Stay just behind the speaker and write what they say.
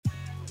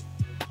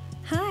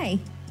Hi.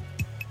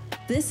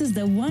 This is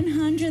the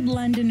 100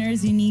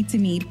 Londoners You Need to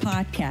Meet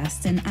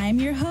podcast, and I'm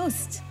your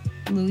host,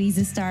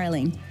 Louisa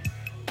Starling.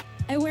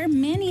 I wear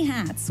many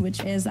hats,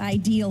 which is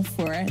ideal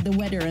for the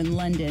weather in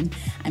London.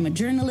 I'm a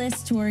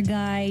journalist, tour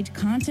guide,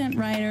 content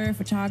writer,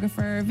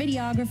 photographer,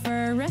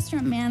 videographer,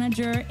 restaurant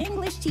manager,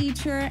 English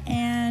teacher,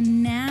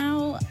 and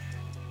now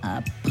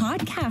a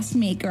podcast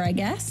maker, I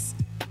guess.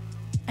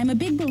 I'm a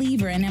big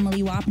believer in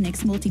Emily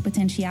Wapnick's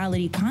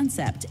multi-potentiality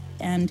concept.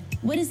 And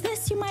what is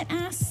this, you might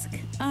ask?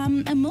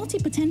 A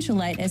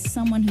multi-potentialite is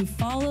someone who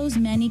follows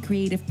many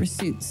creative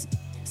pursuits,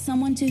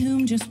 someone to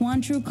whom just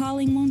one true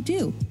calling won't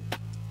do.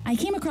 I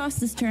came across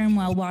this term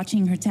while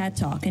watching her TED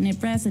Talk, and it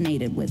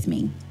resonated with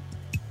me.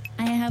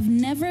 I have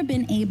never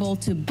been able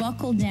to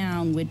buckle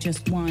down with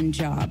just one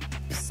job,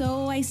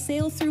 so I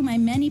sail through my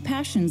many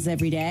passions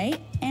every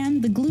day,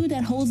 and the glue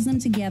that holds them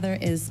together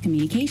is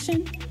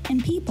communication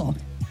and people.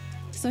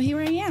 So here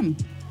I am,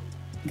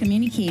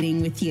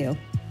 communicating with you.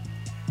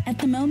 At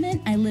the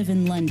moment, I live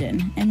in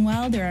London, and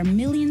while there are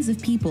millions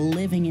of people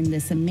living in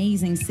this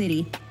amazing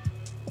city,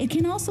 it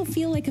can also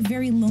feel like a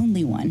very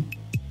lonely one.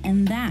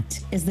 And that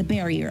is the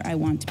barrier I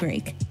want to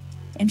break.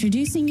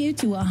 Introducing you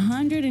to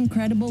 100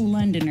 incredible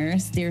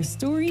Londoners, their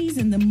stories,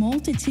 and the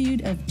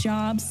multitude of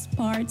jobs,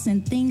 parts,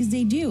 and things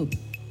they do.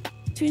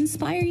 To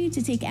inspire you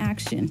to take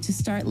action, to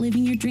start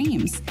living your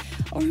dreams,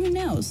 or who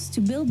knows, to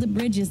build the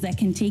bridges that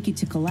can take you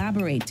to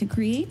collaborate, to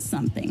create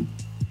something.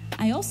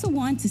 I also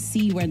want to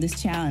see where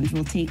this challenge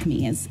will take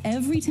me, as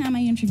every time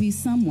I interview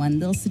someone,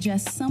 they'll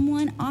suggest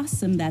someone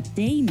awesome that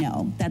they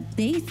know, that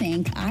they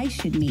think I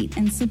should meet,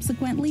 and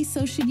subsequently,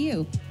 so should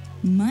you.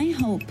 My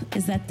hope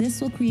is that this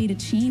will create a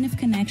chain of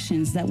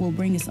connections that will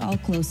bring us all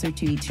closer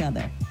to each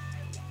other.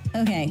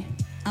 Okay,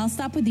 I'll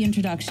stop with the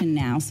introduction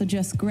now, so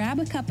just grab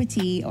a cup of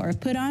tea or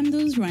put on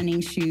those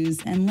running shoes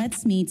and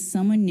let's meet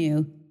someone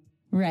new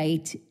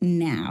right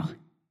now.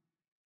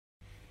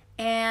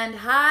 And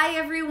hi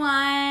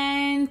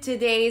everyone!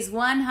 Today's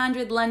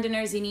 100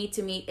 Londoners You Need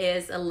to Meet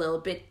is a little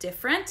bit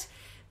different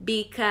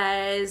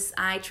because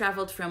I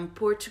traveled from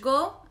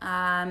Portugal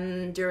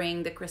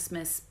during the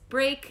Christmas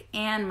break,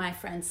 and my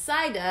friend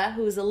Saida,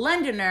 who's a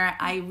Londoner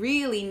I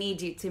really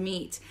need you to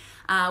meet,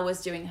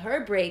 was doing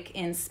her break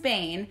in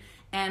Spain,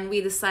 and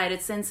we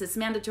decided, since it's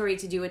mandatory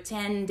to do a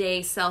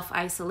 10-day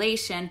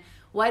self-isolation,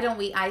 why don't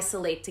we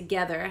isolate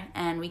together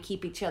and we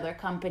keep each other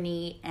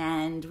company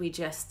and we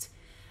just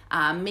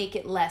make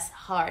it less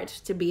hard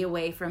to be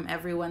away from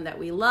everyone that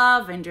we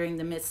love and during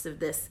the midst of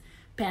this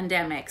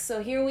pandemic.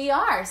 So here we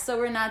are. So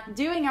we're not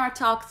doing our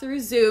talk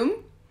through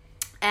Zoom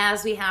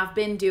as we have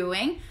been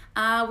doing.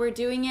 We're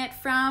doing it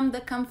from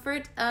the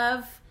comfort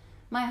of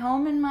my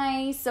home and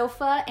my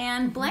sofa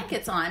and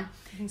blankets on.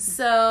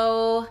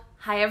 So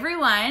hi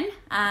everyone.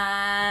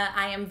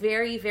 I am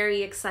very,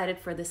 very excited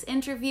for this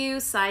interview.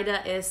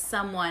 Saida is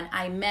someone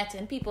I met,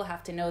 and people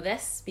have to know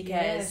this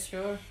because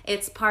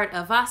it's part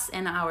of us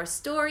and our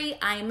story.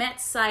 I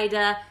met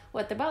Saida,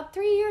 about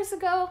 3 years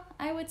ago,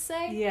 I would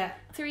say? Yeah.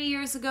 3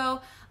 years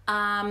ago.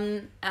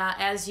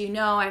 As you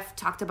know, I've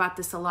talked about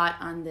this a lot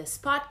on this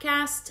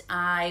podcast.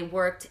 I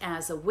worked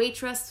as a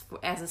waitress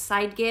as a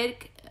side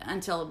gig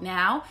until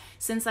now.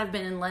 Since I've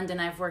been in London,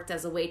 I've worked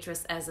as a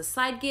waitress as a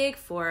side gig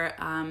for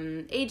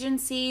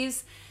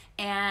agencies.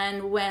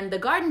 And when the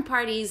garden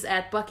parties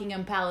at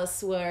Buckingham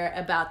Palace were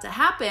about to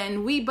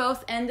happen, we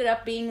both ended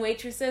up being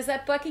waitresses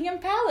at Buckingham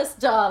Palace,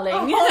 darling.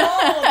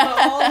 Oh,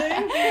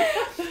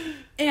 darling.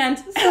 And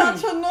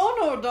such an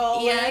honor,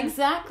 darling. Yeah,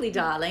 exactly,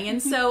 darling.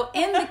 And so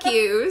in the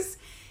queues,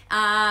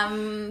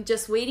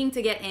 just waiting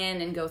to get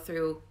in and go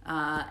through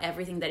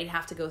everything that you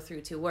have to go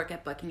through to work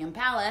at Buckingham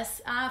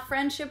Palace,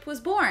 friendship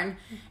was born.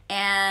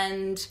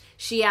 And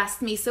she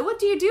asked me, so what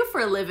do you do for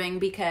a living?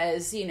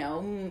 Because, you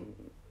know,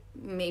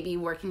 maybe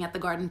working at the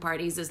garden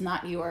parties is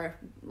not your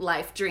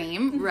life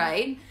dream,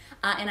 right?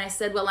 And I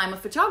said, well, I'm a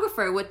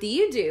photographer. What do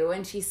you do?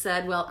 And she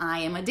said, well, I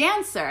am a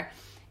dancer.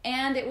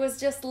 And it was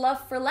just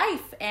love for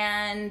life.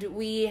 And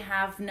we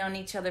have known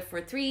each other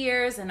for 3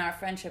 years, and our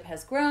friendship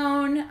has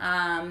grown.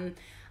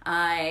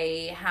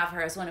 I have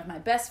her as one of my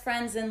best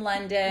friends in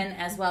London,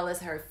 as well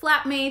as her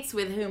flatmates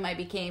with whom I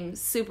became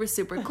super,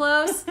 super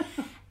close.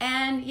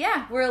 And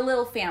yeah, we're a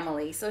little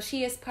family. So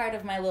she is part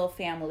of my little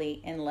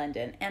family in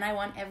London. And I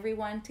want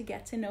everyone to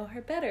get to know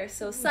her better.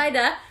 So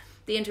Saida,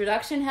 the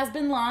introduction has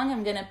been long.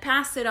 I'm going to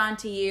pass it on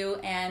to you.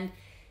 And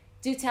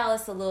do tell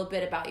us a little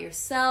bit about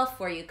yourself,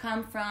 where you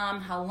come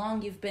from, how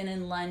long you've been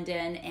in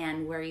London,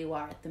 and where you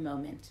are at the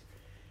moment.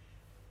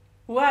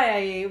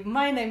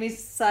 My name is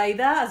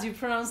Saida, as you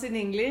pronounce in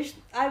English.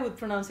 I would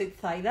pronounce it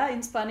Saida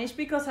in Spanish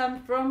because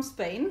I'm from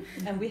Spain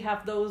and we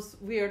have those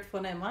weird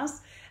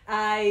phonemas.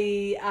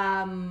 I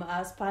am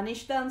a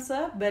Spanish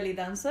dancer, belly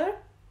dancer,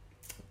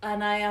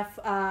 and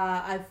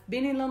I've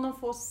been in London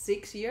for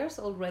 6 years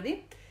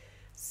already.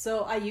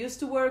 So I used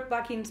to work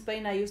back in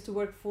Spain. I used to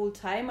work full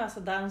time as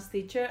a dance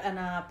teacher and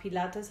a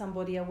Pilates and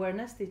body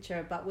awareness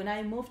teacher. But when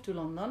I moved to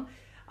London,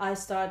 I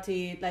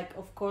started,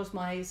 of course,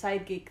 my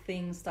side gig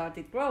thing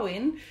started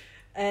growing.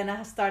 and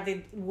I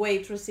started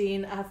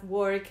waitressing. I've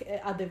worked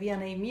at the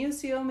V&A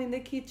Museum in the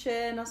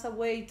kitchen as a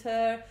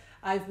waiter.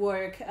 I've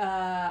worked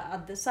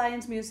at the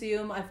Science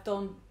Museum. I've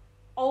done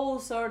all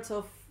sorts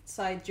of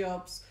side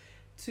jobs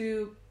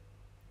to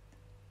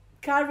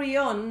carry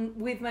on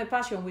with my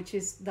passion, which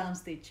is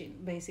dance teaching,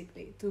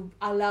 basically, to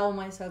allow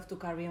myself to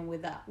carry on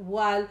with that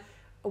while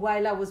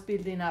I was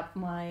building up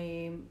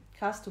my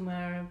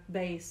customer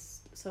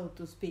base, so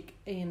to speak,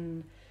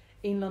 in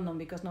London,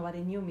 because nobody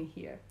knew me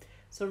here.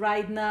 So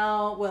right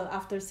now, well,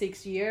 after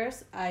 6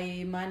 years,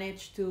 I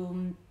managed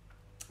to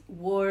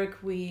work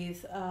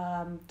with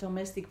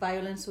domestic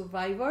violence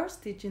survivors,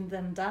 teaching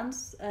them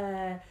dance,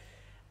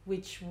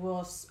 which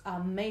was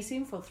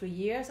amazing for 3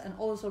 years, and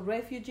also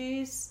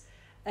refugees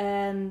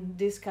and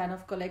this kind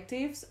of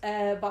collectives.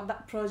 But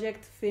that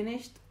project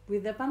finished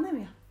with the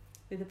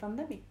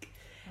pandemic.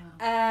 Wow.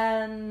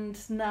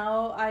 And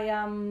now I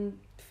am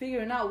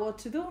figuring out what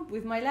to do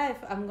with my life.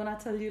 I'm gonna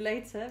tell you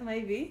later,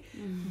 maybe.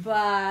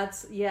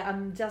 But yeah,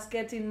 I'm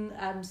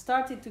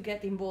started to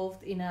get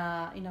involved in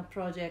a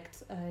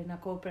project, in a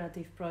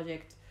cooperative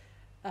project,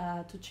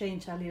 to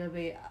change a little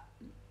bit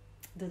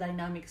the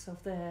dynamics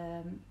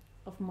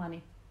of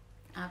money.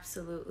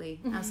 Absolutely.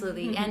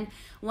 And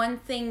one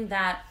thing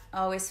that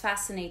always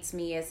fascinates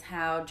me is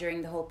how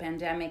during the whole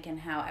pandemic and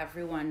how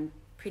everyone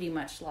pretty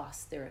much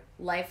lost their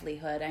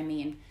livelihood. I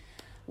mean,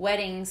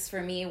 weddings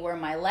for me were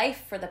my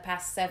life for the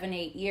past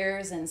 7-8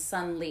 years, and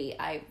suddenly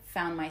I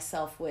found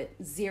myself with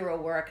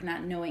zero work,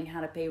 not knowing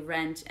how to pay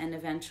rent, and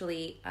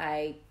eventually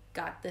I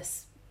got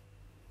this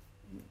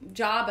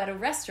job at a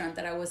restaurant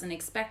that I wasn't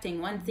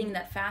expecting. One thing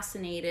that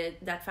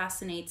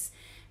fascinates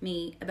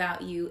me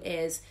about you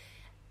is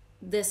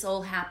this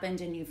all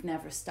happened and you've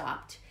never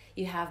stopped.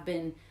 You have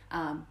been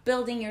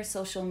building your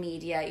social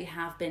media. You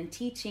have been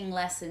teaching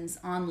lessons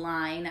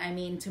online. I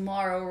mean,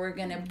 tomorrow we're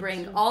going to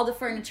bring all the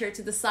furniture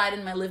to the side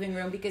in my living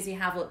room because you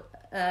have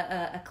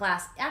a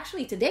class.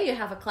 Actually, today you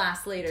have a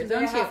class later, today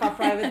don't you? I have a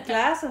private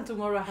class, and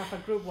tomorrow I have a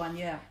group one,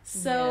 yeah.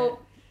 So,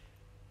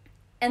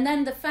 and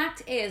then the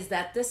fact is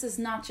that this is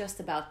not just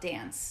about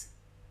dance.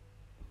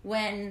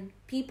 When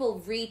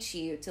people reach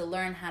you to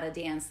learn how to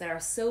dance, there are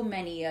so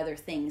many other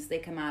things they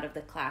come out of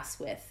the class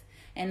with.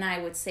 And I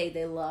would say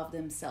they love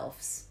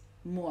themselves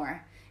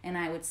more. And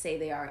I would say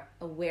they are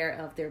aware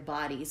of their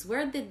bodies.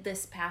 Where did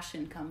this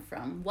passion come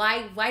from?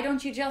 Why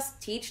don't you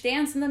just teach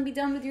dance and then be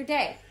done with your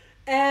day?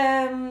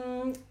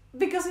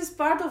 Because it's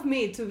part of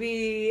me to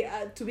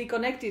be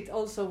connected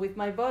also with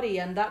my body,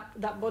 and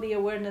that body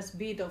awareness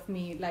bit of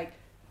me. Like,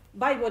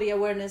 by body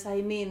awareness,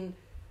 I mean,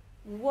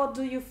 what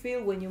do you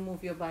feel when you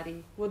move your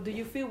body? What do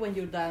you feel when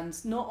you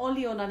dance? Not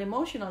only on an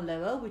emotional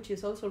level, which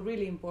is also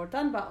really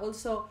important, but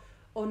also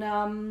on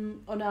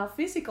a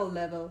physical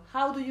level.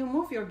 How do you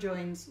move your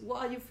joints?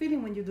 What are you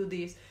feeling when you do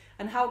this?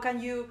 And how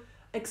can you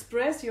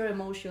express your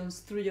emotions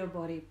through your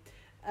body?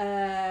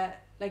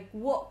 Like,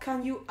 what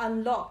can you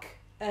unlock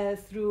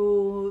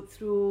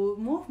through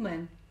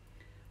movement?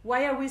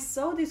 Why are we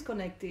so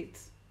disconnected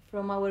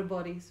from our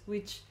bodies?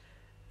 Which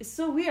is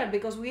so weird,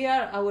 because we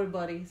are our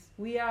bodies.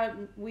 We are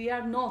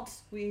not.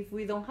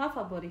 We don't have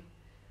a body.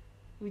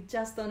 We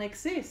just don't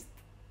exist.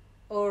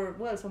 Or,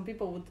 well, some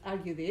people would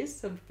argue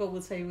this. Some people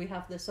would say we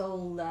have the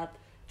soul that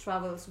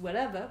travels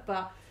wherever.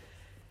 But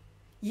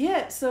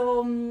yeah,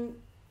 so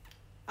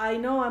I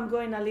know I'm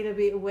going a little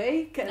bit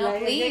away. No,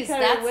 please.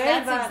 That's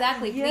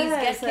exactly. Please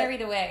get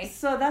carried away.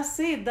 So that's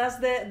it. That's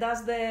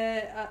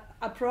the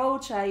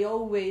approach I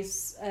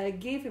always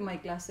give in my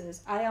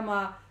classes. I am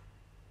a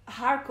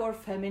hardcore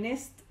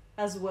feminist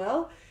as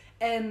well,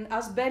 and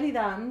as belly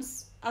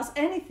dance, as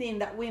anything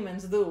that women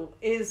do,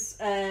 is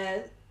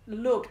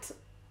looked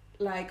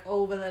like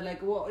over there,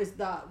 like, what is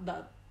that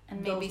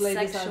and maybe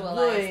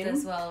sexualized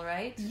as well,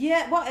 right?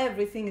 Yeah, well,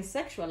 everything is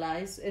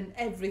sexualized, and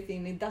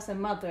everything, it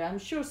doesn't matter. I'm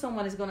sure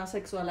someone is gonna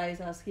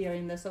sexualize us here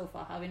in the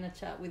sofa having a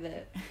chat with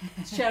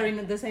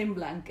sharing the same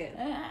blanket.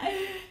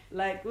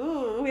 Like,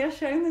 ooh, we are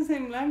sharing the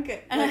same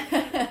blanket. Like,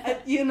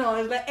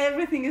 it's like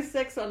everything is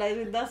sexualized,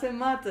 it doesn't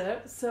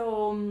matter.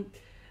 So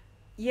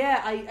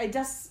yeah, I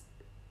just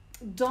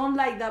don't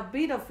like that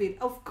bit of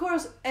it. Of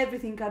course,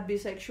 everything can be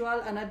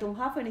sexual, and I don't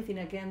have anything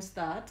against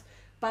that,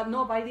 but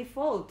not by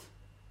default.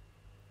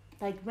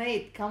 Like,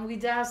 mate, can we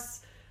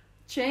just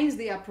change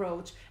the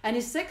approach? And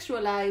it's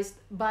sexualized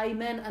by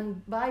men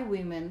and by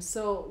women.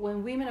 So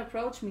when women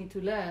approach me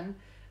to learn,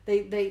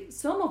 they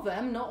some of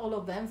them, not all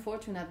of them,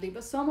 fortunately,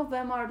 but some of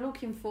them are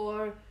looking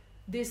for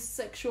this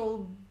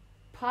sexual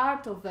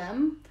part of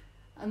them,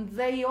 and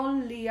they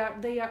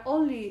are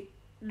only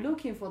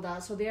looking for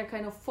that. So they are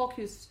kind of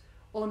focused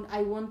on,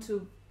 I want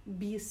to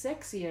be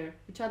sexier,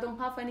 which I don't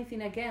have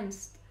anything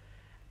against.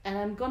 And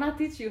I'm gonna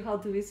teach you how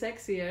to be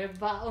sexier,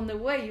 but on the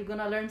way you're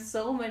gonna learn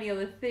so many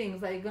other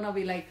things that you're gonna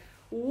be like,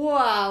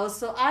 wow,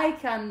 so I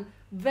can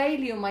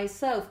value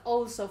myself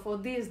also for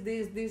this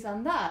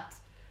and that,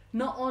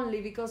 not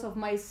only because of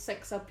my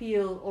sex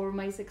appeal or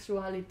my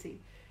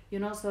sexuality,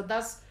 so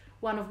that's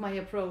one of my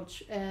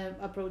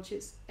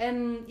approaches.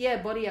 And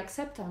yeah, body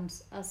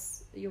acceptance,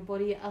 as your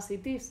body as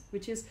it is,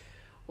 which is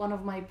one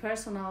of my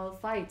personal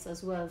fights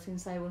as well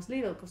since I was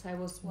little, because I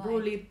was Why?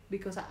 bullied,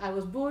 because I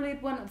was bullied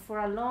for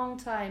a long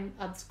time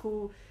at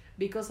school,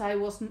 because I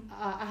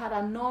had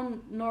a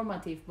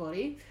non-normative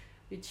body,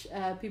 which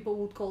people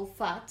would call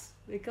fat,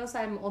 because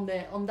I'm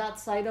on that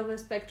side of the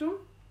spectrum.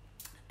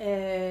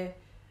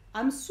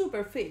 I'm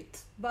super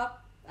fit, but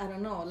I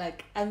don't know,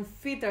 like I'm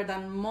fitter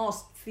than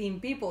most thin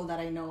people that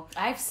I know.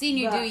 I've seen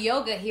you do But-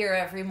 yoga here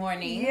every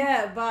morning.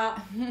 Yeah, but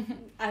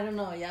I don't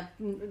know. Yeah,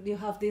 you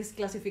have this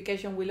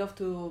classification. We love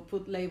to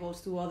put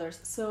labels to others.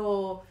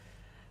 So,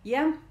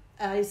 yeah,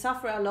 I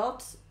suffer a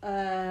lot.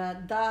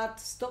 That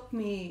stopped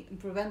me,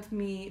 prevented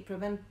me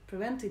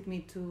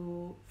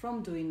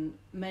from doing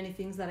many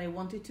things that I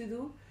wanted to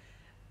do,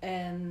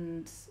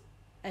 and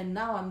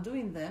now I'm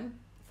doing them.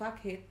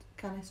 Fuck it.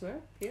 Can I swear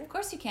here? Of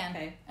course you can.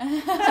 Okay.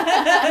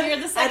 You're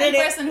the second did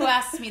it. person who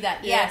asks me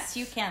that. Yeah. Yes,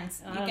 you can.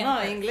 I You don't can.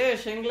 know,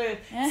 English.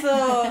 So,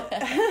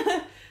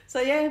 so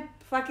yeah,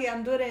 fuck it,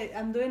 I'm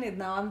doing it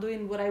now. I'm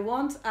doing what I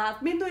want.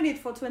 I've been doing it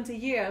for 20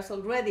 years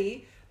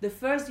already. The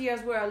first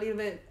years were a little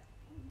bit,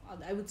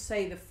 I would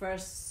say the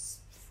first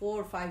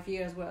 4 or 5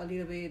 years were a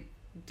little bit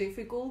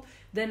difficult.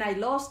 Then I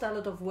lost a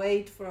lot of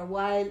weight for a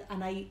while,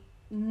 and I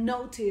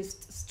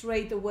noticed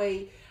straight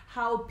away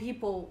how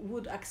people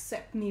would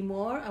accept me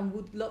more and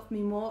would love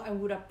me more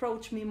and would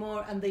approach me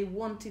more, and they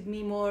wanted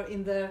me more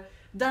in their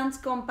dance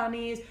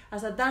companies,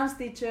 as a dance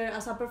teacher,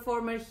 as a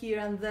performer here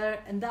and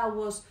there. And that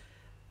was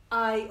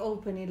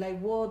eye-opening,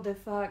 like, what the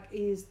fuck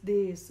is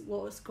this?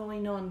 What's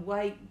going on?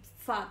 Why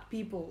fat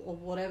people, or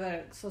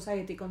whatever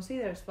society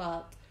considers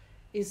fat,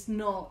 is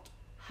not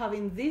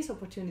having these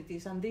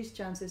opportunities and these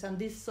chances and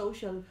this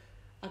social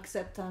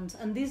acceptance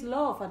and this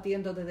love at the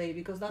end of the day,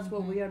 because that's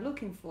what we are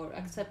looking for,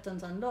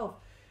 acceptance and love.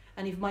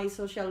 And if my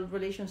social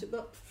relationship,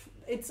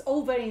 it's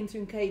all very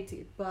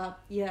intricated, but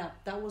yeah,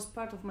 that was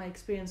part of my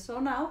experience. So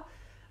now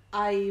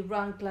I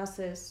run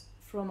classes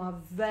from a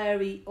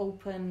very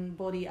open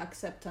body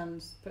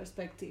acceptance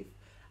perspective.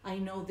 I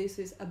know this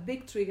is a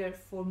big trigger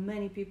for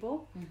many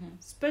people,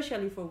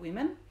 especially for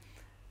women,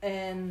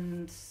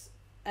 and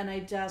I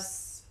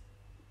just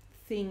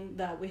think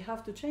that we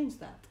have to change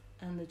that,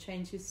 and the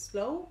change is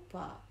slow,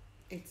 but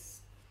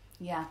it's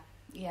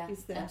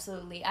Is there.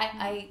 Absolutely.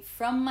 I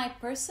from my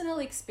personal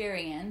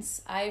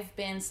experience, I've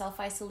been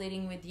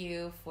self-isolating with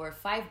you for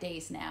 5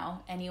 days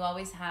now, and you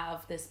always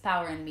have this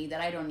power in me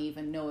that I don't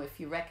even know if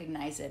you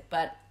recognize it.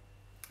 But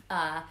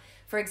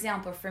for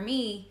example, for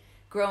me,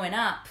 growing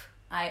up,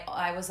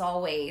 I was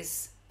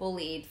always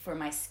bullied for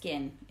my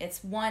skin.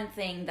 It's one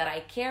thing that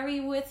I carry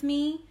with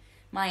me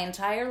my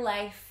entire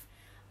life.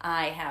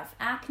 I have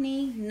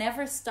acne,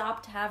 never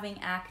stopped having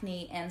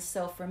acne, and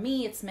so for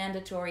me it's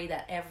mandatory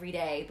that every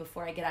day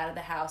before I get out of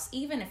the house,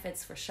 even if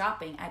it's for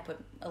shopping, I put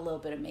a little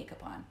bit of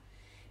makeup on,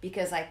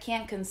 because I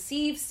can't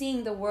conceive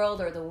seeing the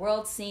world or the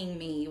world seeing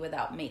me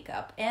without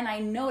makeup. And I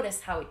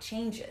notice how it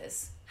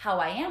changes how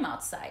I am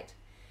outside.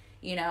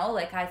 You know,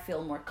 like I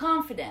feel more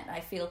confident,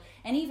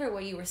 and even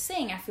what you were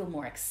saying, I feel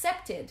more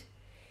accepted.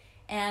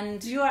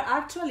 And you are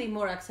actually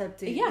more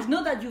accepted. Yeah. It's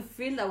not that you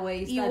feel that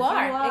way, it's you that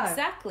are, you are.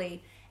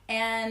 exactly.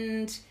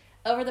 And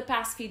over the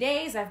past few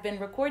days, I've been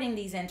recording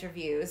these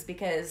interviews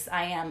because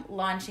I am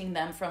launching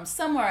them from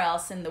somewhere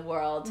else in the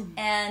world.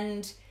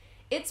 And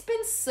it's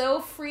been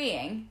so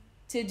freeing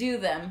to do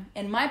them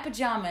in my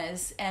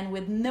pajamas and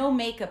with no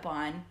makeup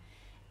on.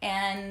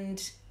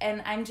 And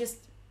I'm just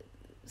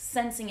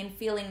sensing and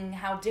feeling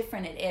how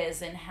different it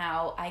is, and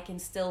how I can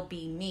still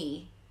be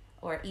me,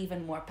 or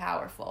even more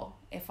powerful,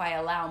 if I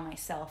allow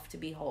myself to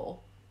be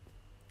whole.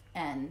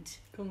 And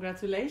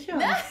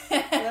congratulations.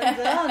 Well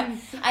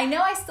done. I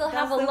know I still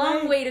have That's a the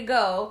long way. way to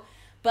go,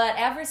 but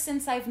ever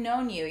since I've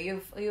known you,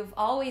 you've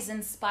always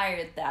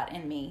inspired that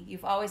in me.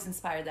 You've always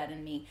inspired that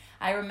in me.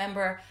 I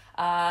remember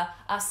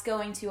us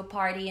going to a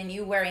party and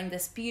you wearing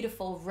this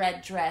beautiful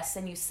red dress,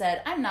 and you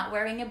said, "I'm not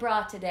wearing a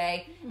bra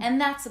today, and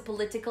that's a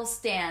political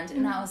stand."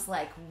 And I was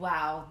like,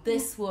 wow,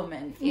 this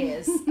woman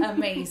is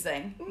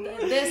amazing.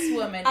 This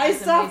woman I is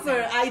suffer.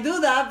 amazing. I do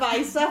that, but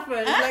I suffer.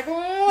 It's like,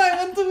 oh,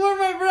 I want to wear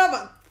my bra,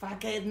 but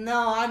fuck it,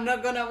 no, I'm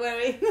not gonna wear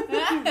it.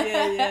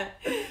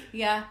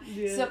 Yeah.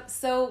 Yeah.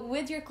 So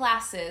with your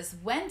classes,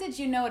 when did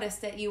you notice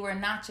that you were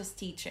not just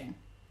teaching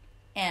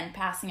and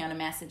passing on a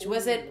message?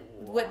 Was it,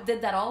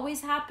 did that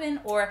always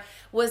happen, or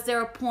was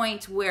there a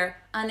point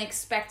where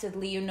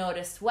unexpectedly you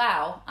noticed,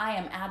 wow, I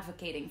am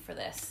advocating for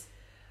this?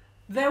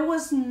 There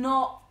was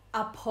not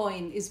a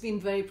point. It's been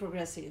very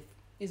progressive.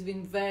 It's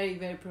been very,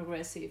 very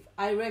progressive.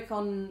 I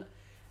reckon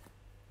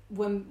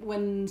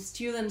when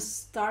students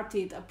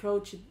started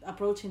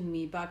approaching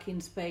me back in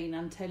Spain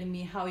and telling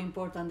me how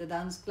important the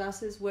dance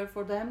classes were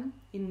for them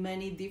in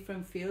many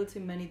different fields,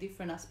 in many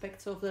different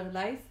aspects of their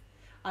life,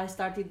 I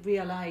started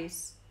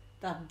realize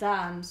that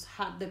dance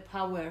had the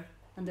power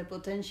and the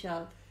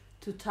potential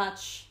to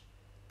touch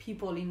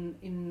people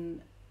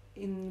in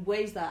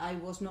ways that I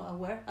was not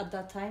aware at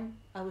that time.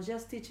 I was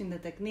just teaching the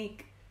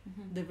technique,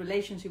 the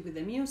relationship with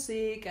the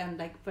music, and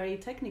like very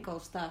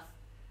technical stuff.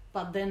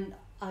 But then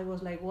I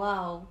was like,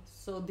 wow,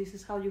 so this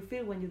is how you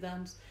feel when you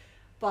dance.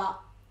 But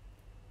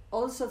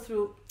also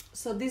through,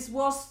 so this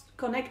was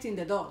connecting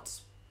the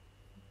dots,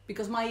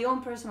 because my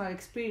own personal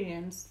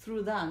experience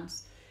through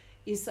dance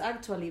is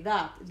actually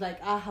that,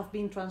 like I have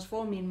been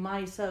transforming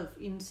myself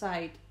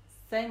inside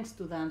thanks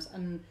to dance,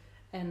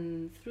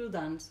 and through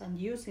dance, and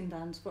using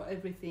dance for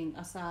everything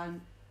as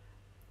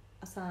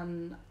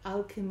an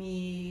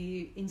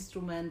alchemy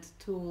instrument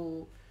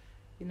to,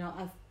 you know,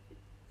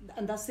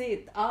 and that's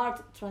it.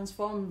 Art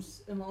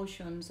transforms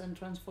emotions and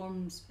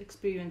transforms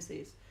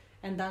experiences,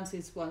 and dance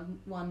is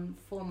one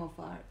form of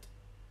art,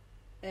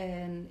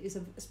 and is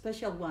a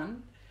special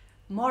one,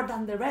 more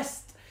than the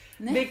rest,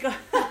 because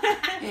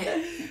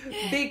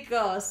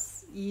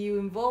because you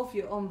involve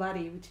your own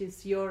body, which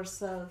is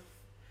yourself.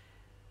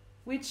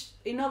 Which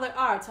in other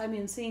arts, I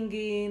mean,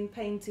 singing,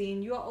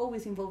 painting, you are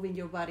always involving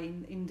your body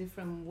in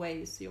different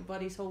ways. Your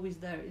body is always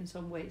there in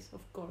some ways.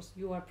 Of course,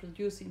 you are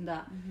producing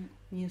that,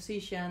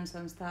 musicians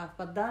and stuff.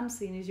 But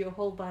dancing is your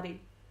whole body.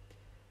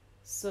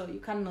 So you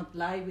cannot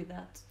lie with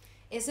that.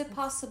 Is it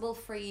possible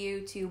for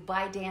you to,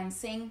 by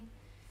dancing,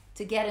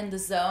 to get in the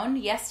zone?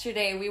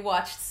 Yesterday we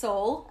watched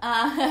Soul,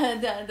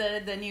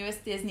 the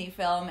newest Disney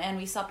film, and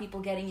we saw people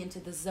getting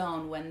into the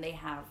zone when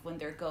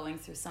they're going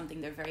through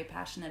something they're very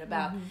passionate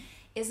about.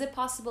 Is it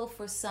possible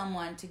for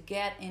someone to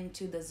get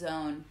into the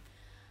zone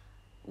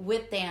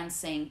with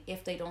dancing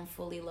if they don't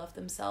fully love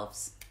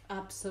themselves?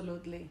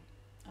 Absolutely.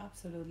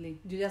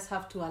 You just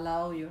have to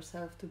allow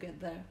yourself to get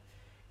there.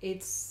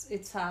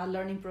 It's a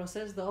learning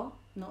process, though.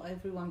 Not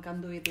everyone can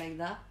do it like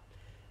that.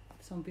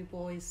 Some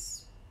people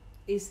is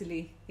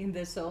easily in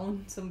the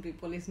zone, some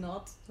people is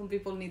not. Some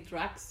people need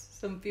drugs,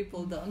 some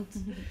people don't.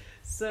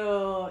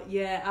 So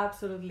yeah,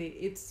 absolutely,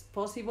 it's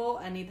possible,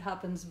 and it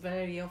happens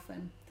very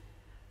often.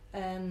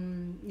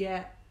 And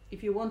yeah,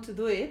 if you want to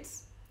do it,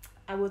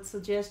 I would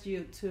suggest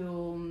you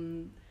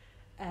to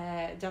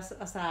just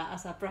as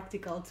a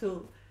practical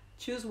tool,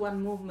 choose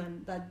one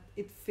movement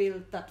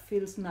that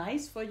feels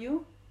nice for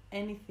you.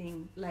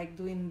 Anything like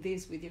doing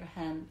this with your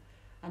hand.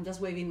 I'm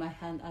just waving my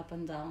hand up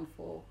and down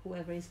for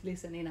whoever is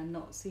listening and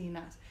not seeing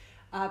us.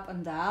 Up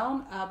and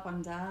down, up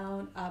and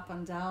down, up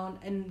and down,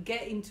 and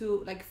get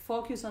into, like,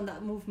 focus on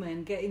that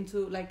movement. Get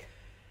into, like,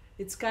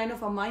 it's kind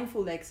of a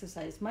mindfulness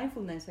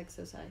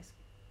exercise.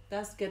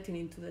 That's getting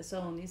into the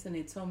zone, isn't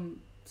it? Some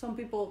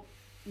people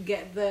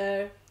get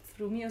there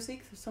through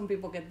music, some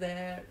people get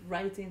there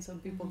writing, some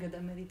people get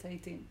there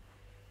meditating.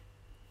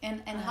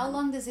 And how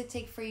long does it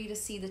take for you to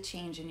see the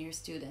change in your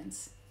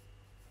students?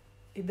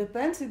 It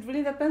depends. It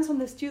really depends on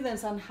the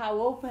students and how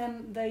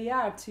open they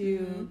are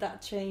to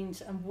that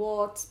change and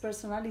what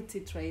personality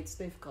traits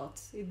they've got.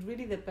 It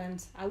really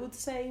depends. I would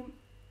say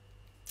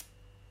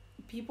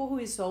people who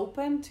is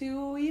open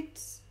to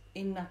it,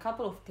 in a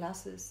couple of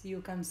classes,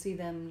 you can see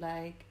them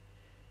like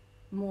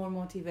more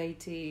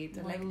motivated,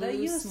 more like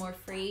loose, more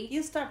free.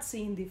 You start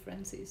seeing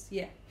differences,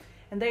 yeah.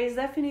 And there is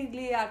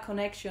definitely a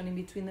connection in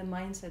between the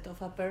mindset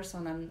of a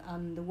person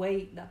and the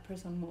way that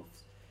person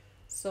moves.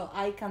 So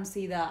I can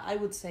see that. I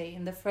would say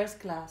in the first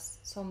class,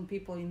 some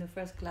people in the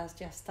first class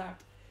just start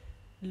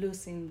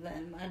losing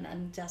them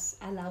and just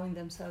allowing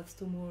themselves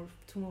to move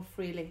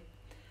freely.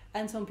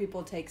 And some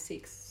people take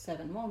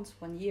 6-7 months,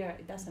 1 year,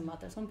 it doesn't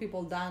matter. Some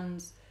people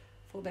dance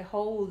for their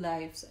whole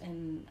lives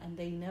and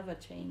they never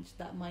change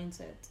that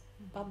mindset,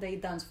 but they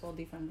dance for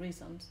different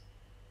reasons.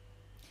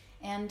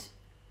 And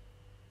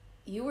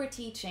you were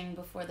teaching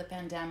before the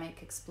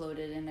pandemic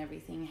exploded and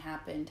everything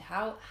happened.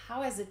 How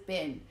has it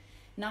been?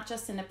 Not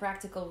just in a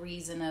practical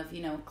reason of,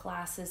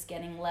 classes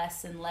getting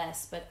less and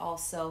less, but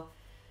also,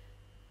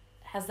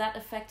 has that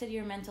affected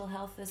your mental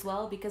health as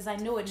well? Because I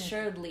know it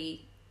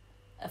surely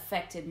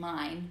affected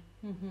mine.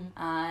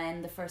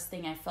 And the first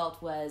thing I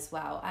felt was,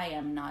 wow, I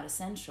am not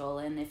essential.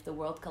 And if the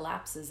world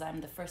collapses, I'm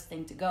the first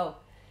thing to go,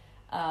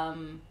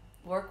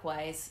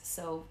 work-wise.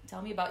 So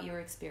tell me about your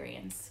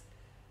experience.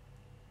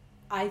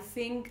 I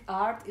think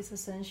art is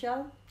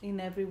essential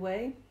in every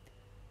way.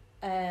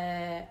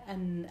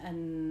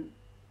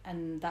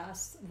 And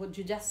that's what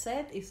you just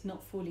said is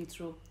not fully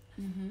true.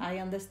 I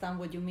understand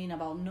what you mean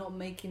about not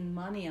making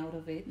money out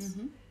of it,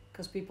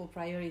 because people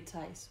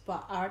prioritize,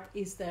 but art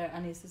is there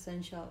and it's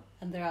essential,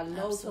 and there are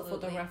loads of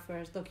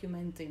photographers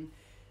documenting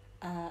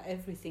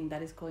everything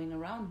that is going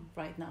around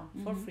right now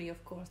for free.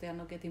 Of course, they are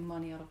not getting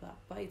money out of that,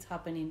 but it's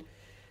happening.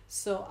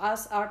 So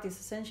as art is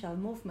essential,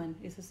 movement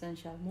is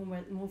essential.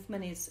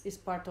 Movement is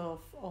part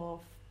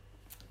of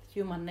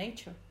human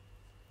nature,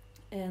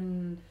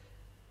 and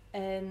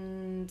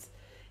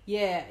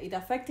yeah, it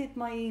affected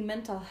my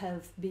mental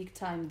health big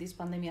time, this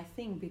pandemic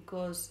thing,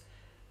 because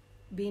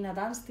being a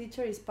dance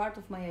teacher is part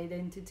of my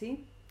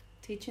identity.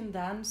 Teaching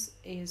dance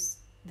is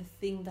the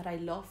thing that I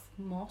love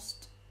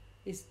most.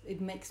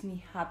 It makes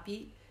me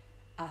happy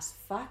as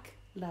fuck.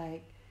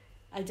 Like,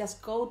 I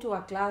just go to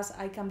a class,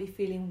 I can be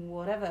feeling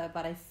whatever,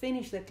 but I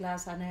finish the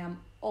class and I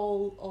am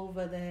all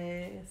over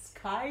the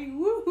sky.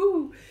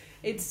 Woohoo!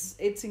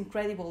 It's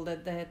incredible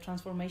that the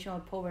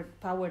transformational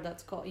power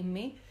that's got in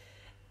me.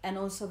 And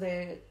also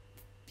the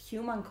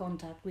human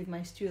contact with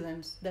my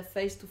students, the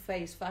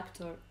face-to-face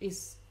factor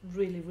is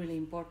really, really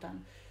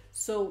important.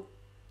 So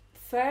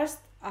first,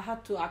 I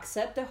had to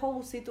accept the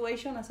whole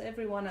situation as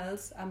everyone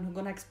else. I'm not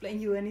gonna explain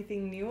you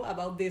anything new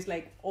about this,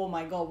 like, oh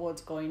my god,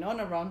 what's going on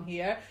around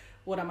here?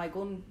 What am I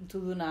going to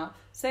do now?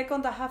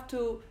 Second, I have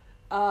to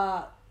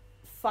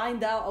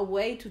find out a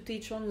way to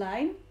teach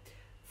online.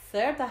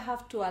 Third, I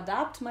have to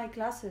adapt my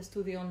classes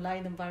to the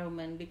online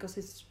environment because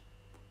it's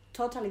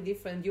totally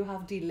different. You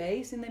have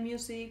delays in the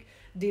music,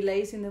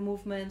 delays in the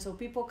movement, so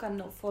people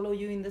cannot follow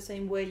you in the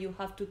same way. You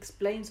have to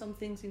explain some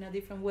things in a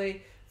different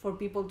way for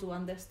people to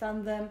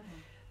understand them.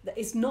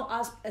 It's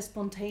not as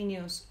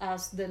spontaneous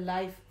as the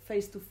live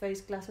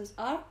face-to-face classes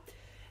are.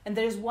 And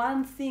there is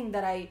one thing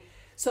that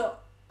so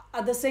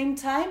at the same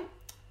time,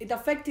 it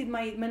affected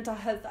my mental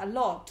health a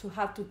lot to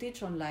have to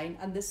teach online.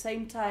 And at the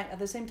same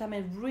time,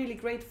 I'm really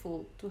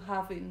grateful for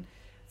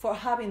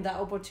having that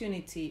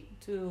opportunity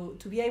to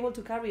be able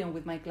to carry on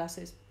with my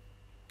classes,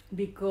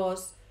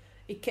 because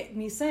it kept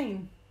me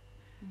sane.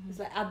 Mm-hmm. It's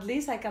like, at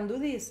least I can do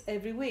this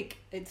every week.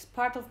 It's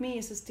part of me,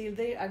 is still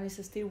there and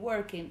it's still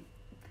working.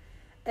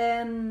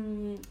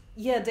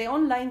 The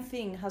online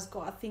thing has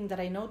got a thing that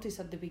I noticed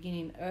at the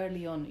beginning,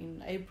 early on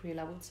in April,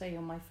 I would say,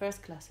 on my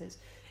first classes,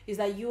 is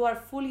that you are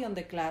fully on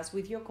the class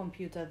with your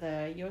computer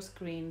there, your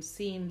screen,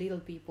 seeing little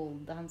people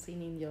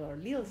dancing in your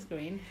little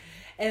screen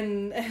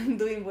and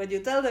doing what you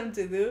tell them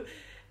to do.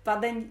 But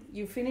then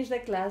you finish the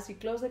class, you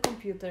close the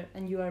computer,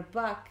 and you are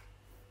back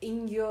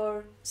in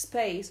your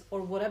space,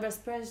 or whatever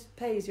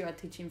space you are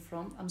teaching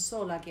from. I'm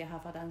so lucky I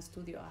have a dance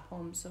studio at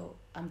home, so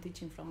I'm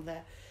teaching from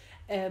there.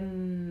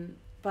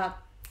 But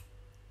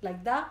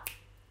like that,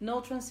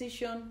 no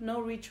transition,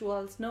 no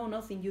rituals, no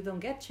nothing. You don't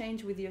get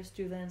change with your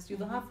students. You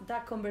don't have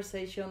that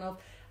conversation of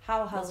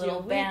how has the little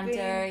your week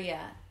banter, been.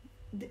 yeah.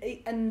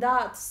 And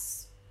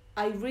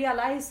I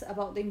realize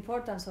about the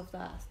importance of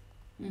that.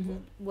 Mm-hmm.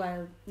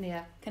 Well,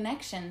 yeah.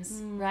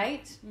 Connections,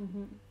 right?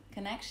 Mm-hmm.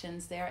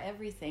 Connections, they are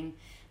everything.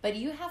 But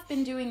you have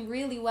been doing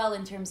really well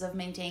in terms of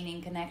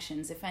maintaining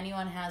connections. If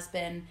anyone has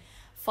been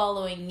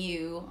following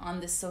you on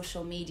this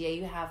social media,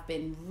 you have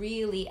been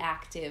really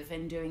active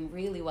and doing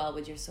really well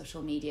with your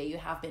social media. You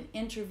have been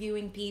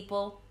interviewing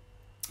people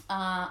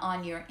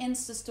on your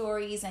Insta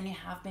stories, and you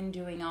have been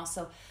doing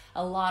also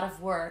a lot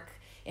of work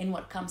in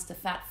what comes to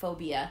fat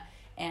phobia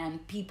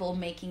and people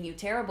making you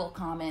terrible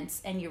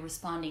comments, and you're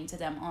responding to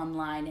them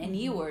online. And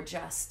you were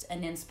just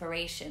an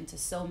inspiration to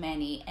so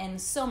many,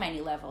 and so many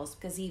levels,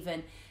 because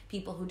even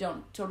people who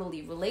don't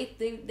totally relate,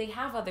 they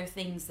have other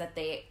things that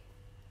they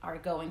are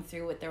going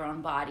through with their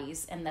own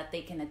bodies, and that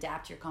they can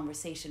adapt your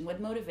conversation. What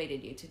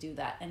motivated you to do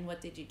that, and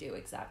what did you do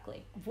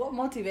exactly? What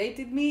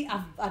motivated me?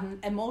 An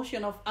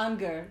emotion of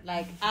anger.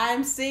 Like,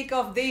 I'm sick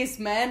of this,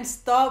 man.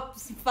 Stop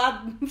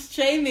fat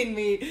shaming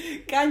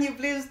me. Can you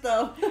please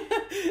stop?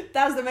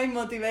 That's the main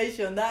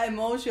motivation. That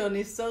emotion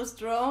is so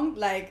strong.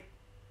 Like,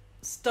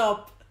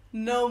 stop.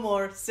 No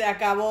more. Se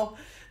acabó.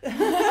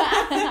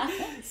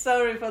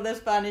 Sorry for the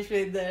Spanish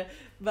bit there.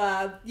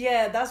 But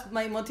yeah, that's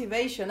my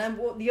motivation. And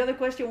the other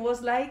question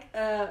was like,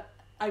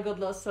 I got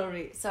lost,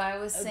 sorry. So I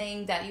was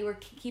saying that you were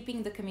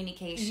keeping the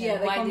communication. Yeah,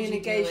 the Why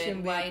communication. Did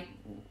you do it?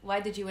 Why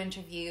did you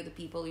interview the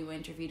people you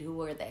interviewed? Who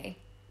were they?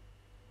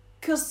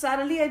 Because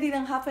suddenly I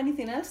didn't have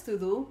anything else to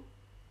do.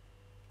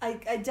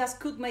 I just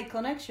could make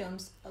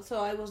connections. So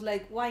I was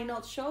like, why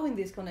not showing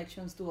these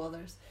connections to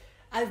others?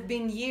 I've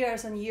been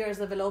years and years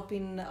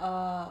developing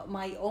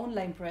my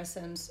online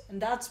presence,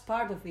 and that's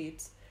part of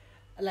it.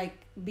 Like,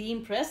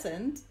 being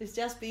present is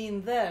just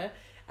being there,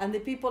 and the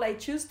people I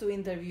choose to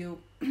interview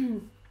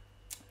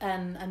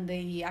and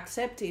they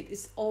accept it,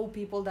 it's all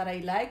people that I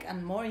like,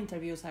 and more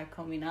interviews are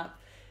coming up.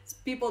 It's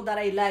people that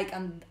I like,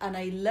 and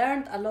I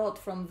learned a lot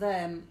from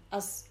them.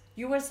 As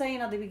you were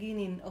saying at the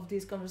beginning of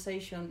this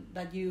conversation,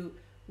 that you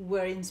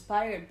were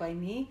inspired by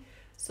me.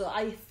 So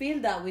I feel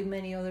that with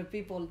many other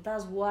people.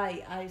 That's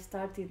why I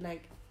started,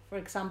 like, for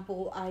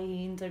example, I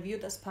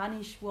interviewed a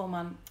Spanish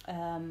woman,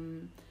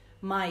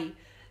 Mai.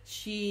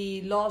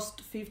 She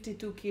lost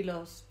 52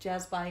 kilos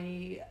just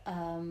by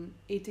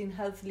eating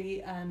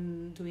healthily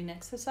and doing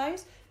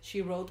exercise.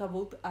 She wrote a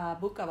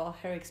book about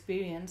her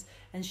experience,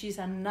 and she's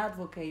an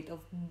advocate of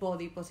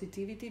body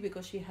positivity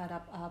because she had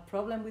a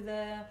problem with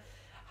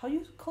how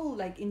you call,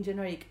 like, in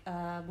generic,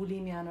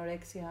 bulimia,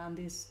 anorexia, and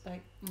this,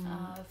 like...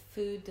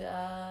 Food,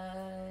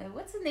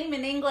 what's the name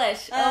in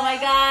English? Oh my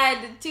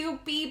god, two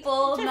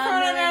people.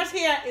 Foreigners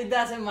here. It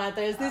doesn't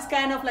matter. It's this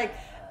kind of, like,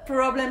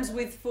 problems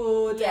with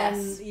food.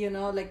 Yes. And, you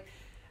know, like,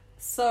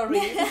 sorry.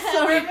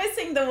 We're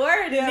missing the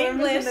word in English.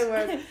 We're missing the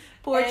word.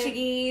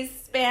 Portuguese,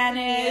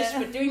 Spanish,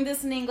 we're doing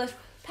this in English.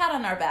 Pat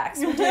on our backs.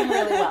 We're doing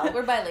really well.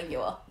 We're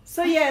bilingual.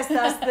 So yes,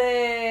 that's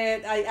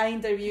I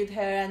interviewed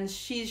her, and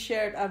she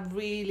shared a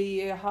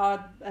really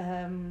hard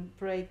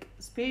break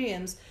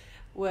experience.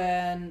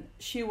 When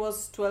she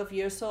was 12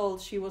 years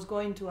old, she was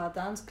going to a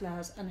dance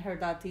class, and her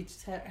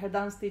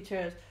dance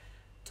teacher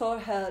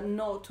told her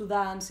not to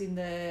dance in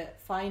the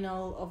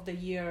final of the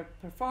year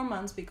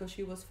performance because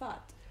she was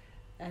fat,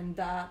 and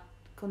that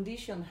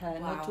conditioned her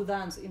not to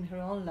dance in her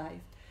own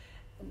life,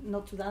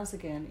 not to dance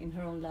again in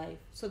her own life.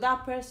 So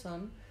that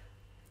person,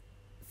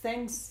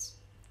 thanks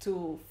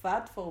to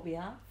fat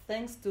phobia,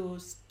 thanks to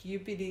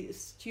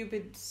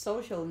stupid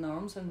social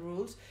norms and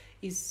rules,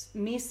 is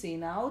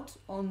missing out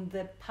on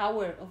the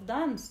power of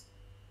dance.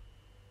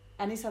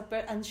 And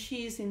and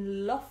she's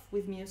in love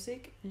with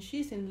music, and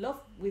she's in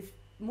love with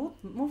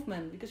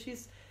movement, because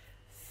she's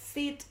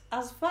fit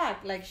as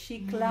fuck. Like, she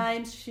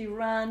climbs, she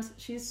runs,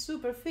 she's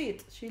super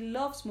fit. She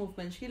loves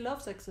movement, she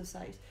loves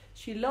exercise,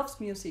 she loves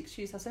music.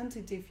 She's a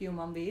sensitive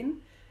human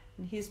being,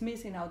 and he's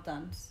missing out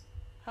dance.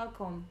 How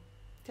come?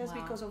 Just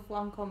because of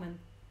one comment.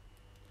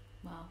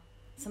 Wow.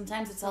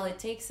 Sometimes it's all it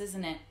takes,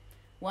 isn't it?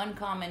 One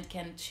comment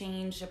can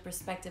change the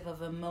perspective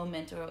of a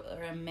moment or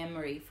a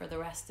memory for the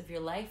rest of your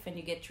life, and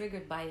you get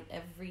triggered by it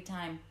every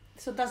time.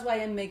 So that's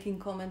why I'm making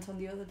comments on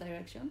the other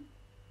direction,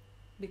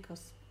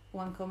 because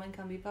one comment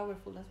can be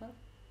powerful as well.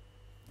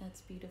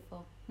 That's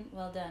beautiful.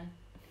 Well done.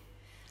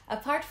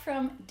 Apart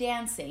from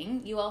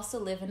dancing, you also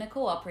live in a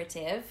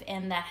cooperative,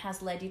 and that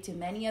has led you to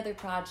many other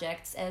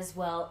projects, as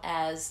well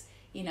as,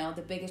 you know,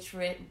 the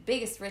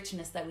biggest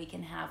richness that we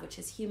can have, which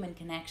is human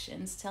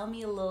connections. Tell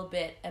me a little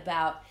bit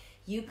about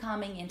you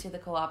coming into the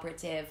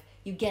cooperative,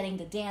 you getting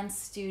the dance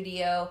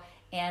studio,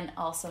 and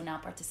also now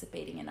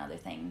participating in other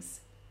things.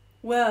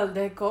 Well,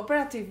 the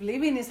cooperative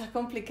living is a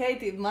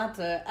complicated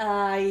matter.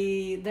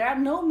 There are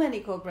not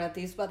many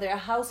cooperatives, but there are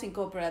housing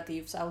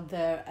cooperatives out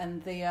there,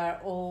 and they are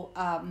all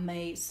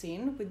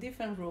amazing with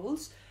different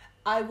rules.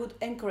 I would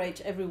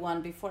encourage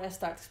everyone, before I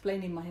start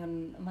explaining my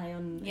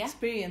own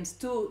experience,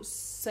 to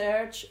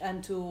search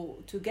and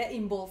to get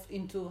involved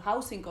into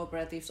housing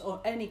cooperatives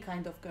or any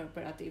kind of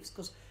cooperatives,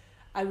 because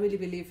I really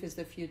believe it's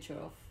the future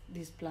of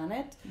this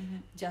planet.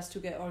 Just to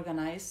get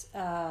organized.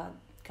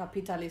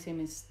 Capitalism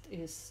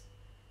is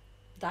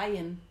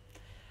dying.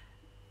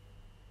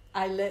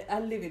 I'll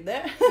leave it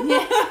there.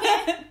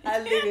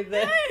 I'll leave it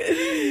there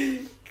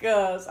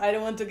because I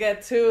don't want to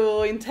get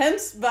too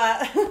intense,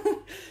 but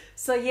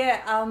so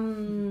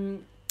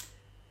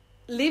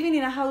living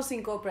in a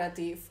housing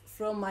cooperative,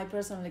 from my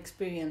personal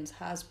experience,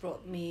 has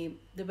brought me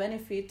the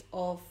benefit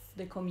of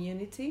the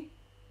community,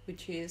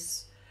 which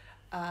is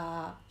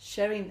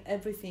sharing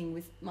everything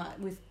with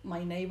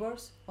my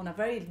neighbors on a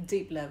very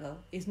deep level.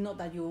 It's not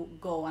that you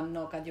go and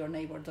knock at your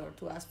neighbor door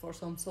to ask for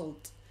some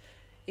salt.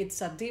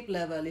 It's a deep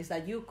level. It's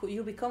that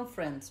you become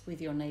friends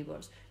with your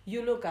neighbors.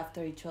 You look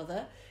after each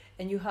other,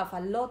 and you have a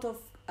lot of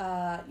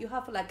you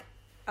have like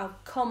a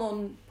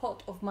common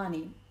pot of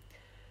money,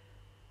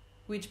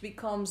 which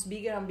becomes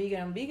bigger and bigger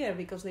and bigger,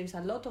 because there's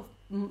a lot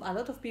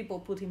of people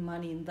putting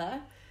money in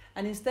there.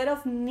 And instead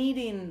of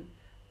needing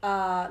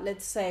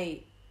let's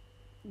say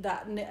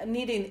that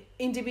needing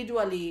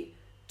individually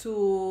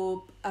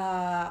to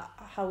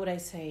how would I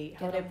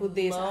put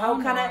this?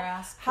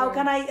 How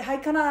can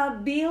I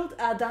build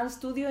a dance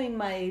studio in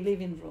my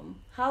living room?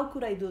 How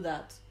could I do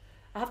that?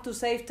 I have to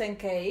save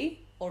 10k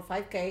or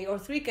 5k or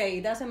 3k,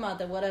 it doesn't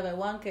matter, whatever,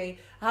 1k.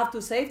 I have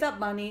to save that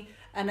money,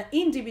 and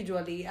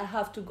individually I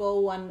have to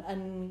go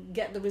and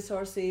get the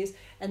resources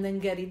and then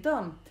get it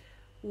done.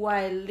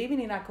 While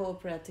living in a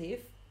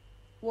cooperative,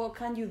 what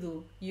can you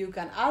do? You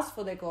can ask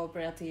for the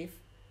cooperative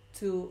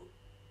to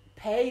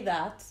pay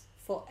that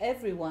for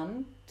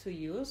everyone to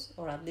use,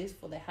 or at least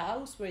for the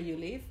house where you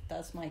live.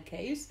 That's my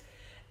case.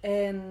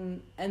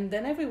 And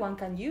then everyone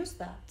can use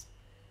that.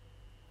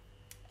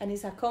 And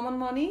it's a common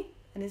money,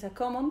 and it's a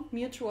common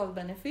mutual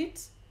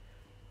benefit.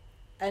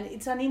 And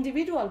it's an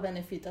individual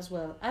benefit as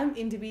well. I'm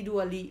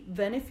individually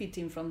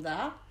benefiting from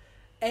that.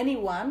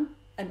 Anyone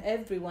and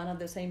everyone at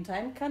the same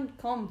time can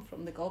come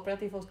from the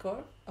cooperative, of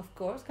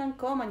course, can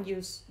come and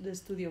use the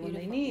studio when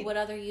they need. What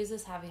other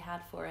uses have you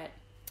had for it?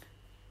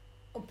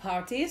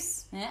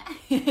 Parties. Yeah.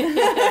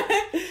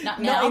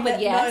 Not now, but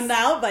yes. Not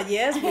now, but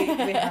yes,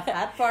 we have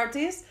had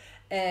parties.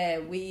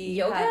 We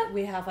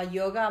have a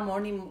yoga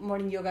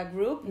morning yoga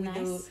group. Nice.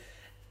 We do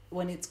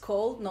when it's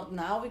cold. Not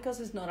now because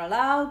it's not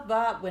allowed,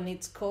 but when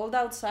it's cold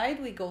outside,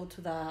 we go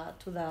to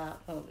the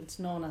it's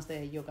known as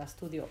the yoga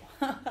studio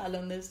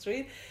along the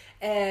street.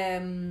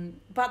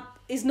 But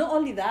it's not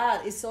only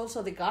that; it's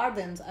also the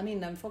gardens. I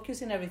mean, I'm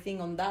focusing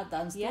everything on that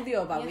dance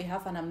studio, but we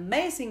have an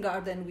amazing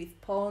garden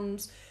with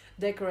ponds,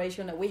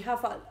 decoration. We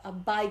have a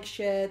bike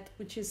shed,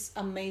 which is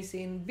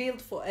amazing,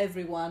 built for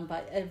everyone,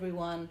 by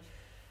everyone.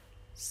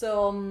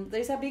 So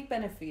there's a big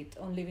benefit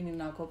on living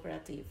in a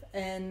cooperative.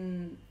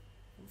 And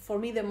for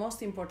me, the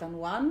most important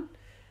one,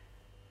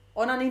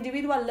 on an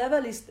individual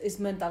level, is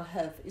mental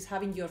health, is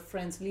having your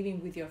friends,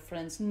 living with your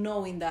friends,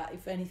 knowing that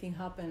if anything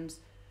happens,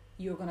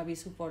 you're going to be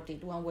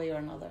supported one way or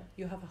another.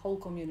 You have a whole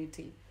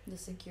community. The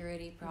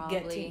security,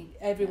 probably.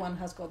 Everyone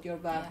has got your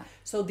back. Yeah.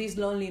 So this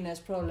loneliness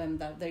problem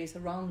that there is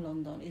around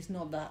London is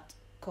not that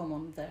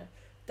common there.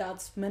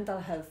 That's mental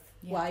health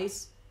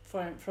wise,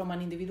 from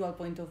an individual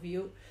point of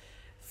view.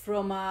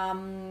 From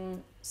a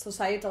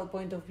societal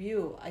point of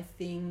view, I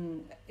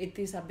think it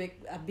is a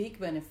big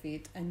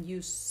benefit, and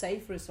you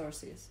save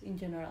resources in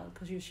general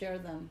because you share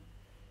them.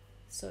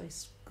 So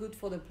it's good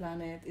for the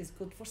planet. It's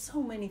good for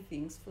so many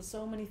things.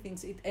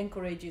 It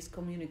encourages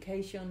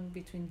communication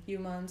between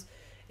humans.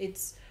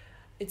 It's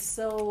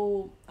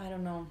so, I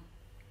don't know,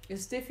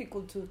 It's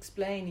difficult to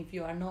explain if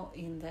you are not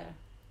in there.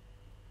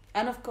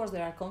 And of course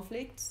there are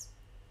conflicts,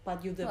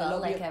 but you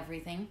develop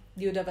everything.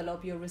 You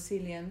develop your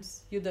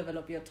resilience, you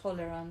develop your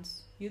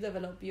tolerance, you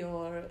develop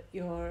your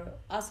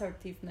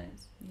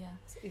assertiveness. Yeah.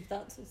 If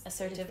that's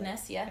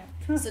assertiveness, yeah.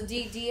 So do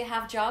you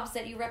have jobs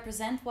that you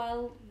represent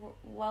while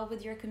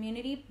with your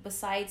community,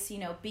 besides, you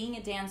know, being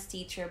a dance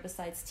teacher,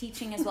 besides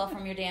teaching as well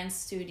from your dance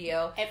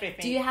studio?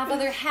 Everything. Do you have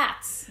other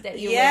hats that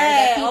you wear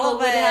that people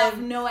would have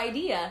no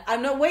idea?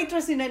 I'm not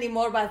waitressing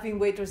anymore, but I've been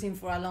waitressing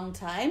for a long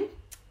time.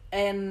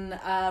 And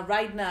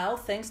right now,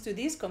 thanks to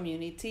this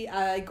community,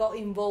 I got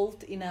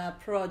involved in a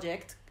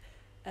project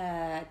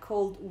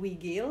called We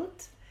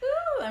Guild.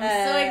 Ooh,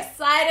 I'm so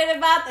excited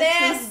about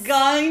this. It's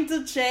going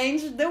to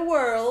change the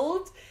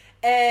world.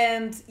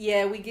 And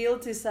yeah, We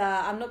Guild is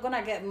I'm not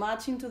gonna get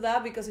much into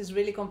that because it's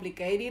really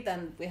complicated,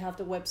 and we have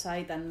the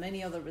website and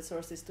many other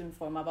resources to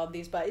inform about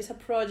this. But it's a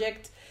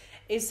project.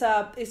 It's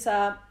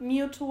a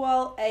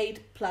mutual aid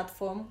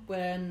platform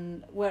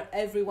where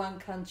everyone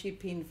can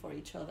chip in for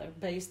each other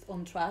based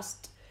on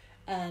trust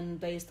and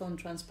based on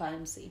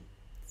transparency.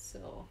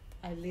 So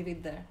I leave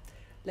it there.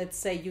 Let's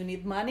say you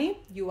need money,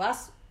 you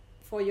ask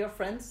for your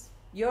friends.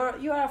 You are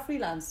a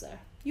freelancer.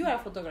 You are a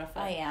photographer.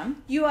 I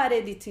am. You are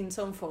editing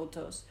some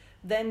photos.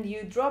 Then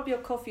you drop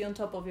your coffee on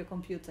top of your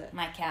computer.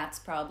 My cats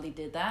probably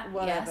did that.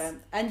 Whatever. Yes.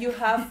 And you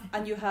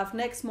have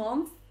next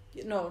month.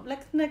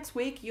 Like next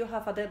week you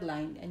have a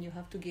deadline and you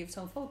have to give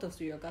some photos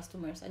to your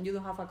customers, and you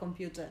don't have a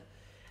computer,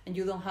 and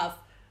you don't have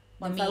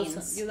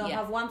 1,000. You don't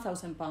have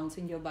 £1,000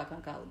 in your bank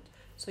account.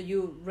 So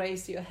you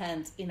raise your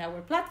hand in our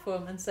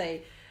platform and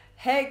say,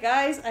 "Hey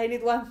guys, I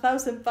need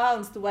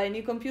 £1,000 to buy a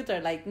new computer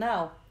like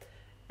now,"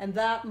 and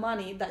that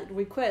money, that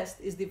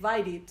request, is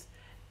divided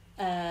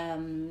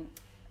in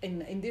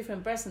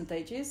different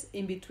percentages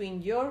in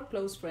between your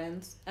close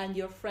friends and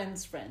your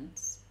friends'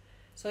 friends.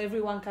 So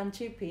everyone can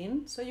chip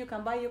in, so you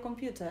can buy your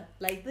computer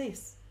like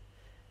this.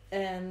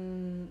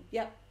 And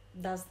yeah,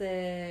 that's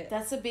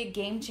a big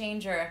game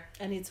changer.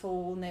 And it's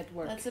whole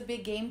network. That's a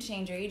big game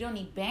changer. You don't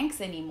need banks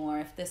anymore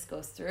if this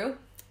goes through.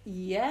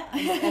 Yeah,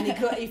 and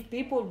if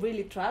people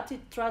really trust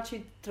each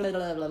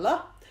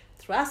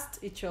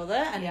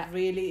other, and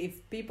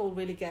if people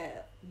really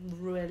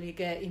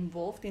get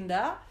involved in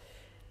that,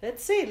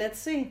 let's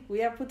see.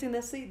 We are putting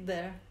the seed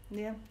there.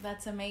 Yeah,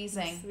 that's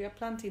amazing. Yes, we are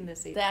planting the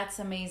seed. That's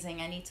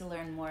amazing. I need to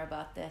learn more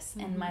about this.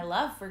 And my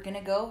love, we're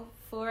gonna go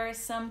for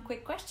some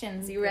quick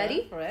questions. You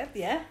ready? For it,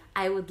 yeah.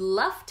 I would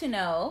love to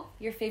know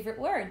your favorite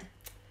word.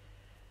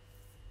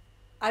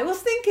 I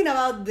was thinking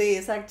about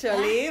this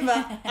actually,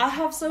 but I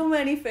have so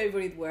many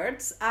favorite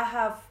words.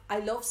 I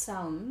love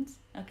sound.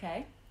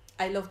 Okay.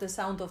 I love the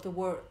sound of the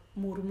word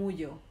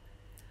murmullo,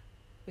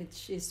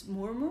 which is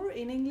murmur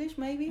in English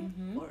maybe,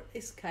 or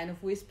it's kind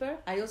of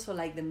whisper. I also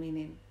like the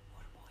meaning.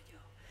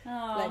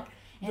 Oh.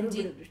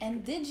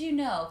 Did you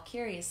know,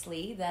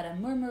 curiously, that a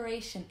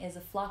murmuration is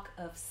a flock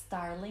of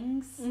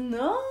starlings?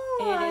 No,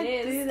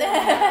 it is.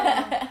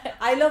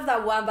 I love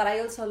that one, but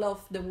I also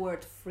love the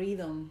word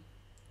freedom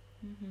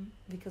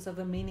because of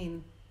the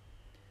meaning.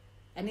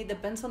 And it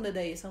depends on the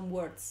day. Some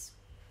words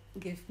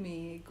give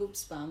me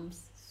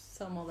goosebumps,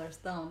 some others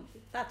don't.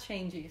 That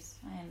changes.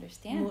 I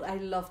understand. I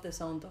love the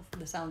sound of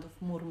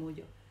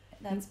murmullo.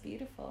 That's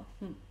beautiful.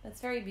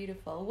 That's very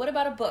beautiful. What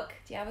about a book?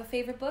 Do you have a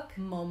favorite book?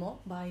 Momo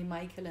by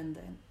Michael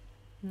Ende.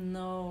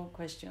 No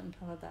question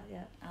about that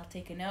yet. I'll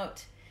take a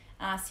note.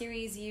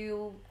 Series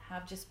you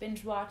have just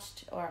binge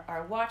watched or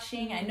are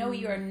watching. I know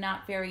you are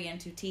not very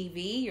into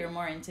TV. You're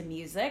more into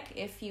music.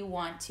 If you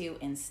want to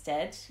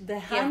instead, The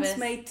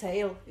Handmaid's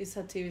Tale is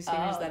a TV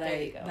series that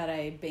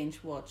I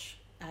binge watched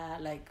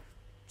like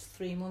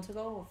 3 months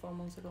ago or 4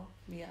 months ago.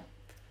 Yeah.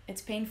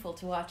 It's painful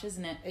to watch,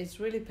 isn't it? It's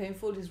really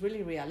painful. It's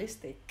really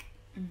realistic.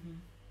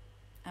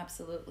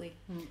 Absolutely.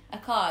 A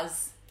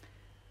cause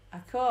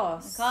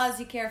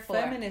you care for.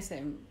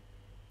 Feminism.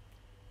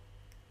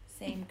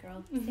 Same,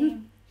 girl.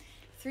 Same.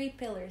 3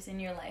 pillars in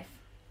your life.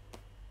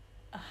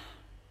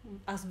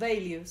 As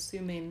values,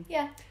 you mean?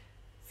 Yeah.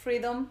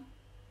 Freedom,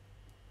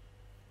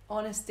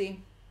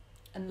 honesty,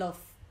 and love.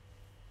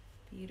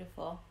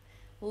 Beautiful.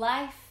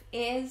 Life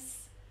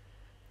is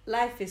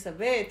a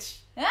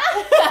bitch.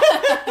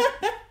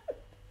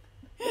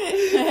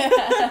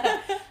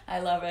 I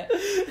love it.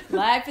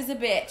 Life is a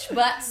bitch,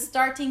 but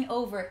starting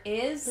over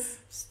is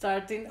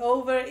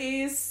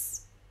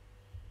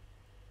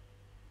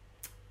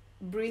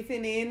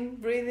breathing in,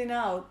 breathing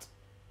out.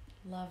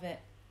 Love it.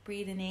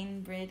 Breathing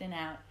in, breathing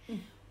out.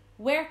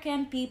 Where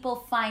can people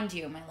find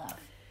you, my love?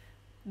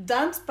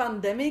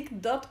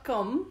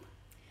 Dancepandemic.com.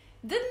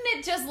 Didn't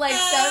it just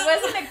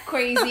wasn't it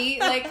crazy?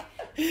 Like,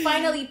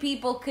 finally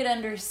people could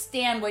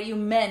understand what you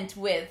meant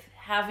with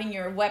having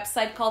your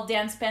website called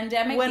Dance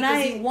Pandemic,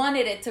 because you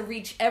wanted it to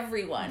reach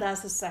everyone.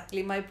 That's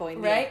exactly my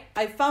point. Right?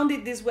 Yeah. I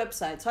founded this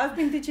website. So I've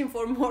been teaching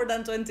for more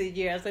than 20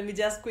 years. Let me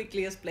just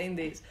quickly explain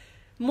this.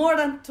 More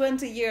than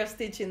 20 years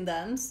teaching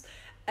dance.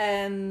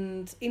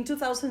 And in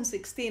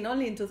 2016,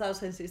 only in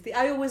 2016,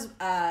 I always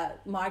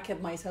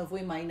market myself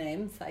with my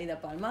name, Zaida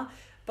Palma.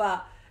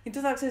 But in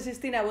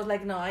 2016, I was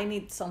like, no, I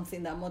need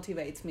something that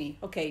motivates me.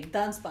 Okay,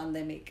 dance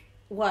pandemic.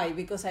 Why?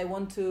 Because I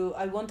want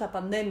a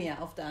pandemic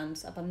of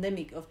dance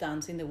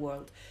in the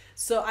world.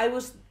 So I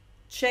was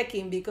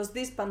checking, because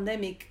this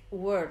pandemic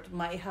word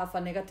might have a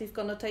negative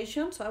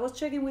connotation. So I was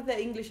checking with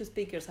the English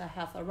speakers I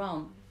have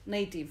around,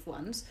 native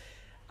ones,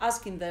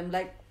 asking them,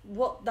 like,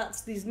 what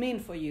does this mean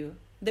for you?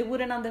 They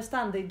wouldn't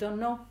understand. They don't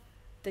know.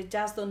 They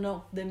just don't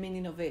know the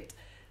meaning of it.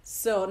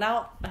 So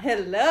now,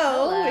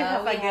 hello, we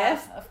have a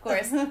guest. Of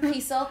course,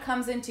 Crisol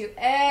comes into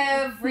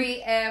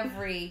every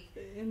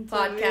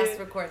podcast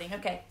recording.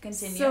 Okay,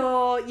 continue.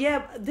 So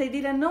yeah, they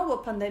didn't know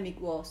what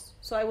pandemic was.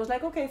 So I was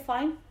like, okay,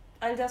 fine,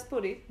 I'll just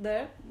put it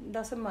there.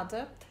 Doesn't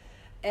matter.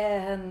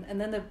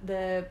 And then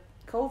the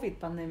COVID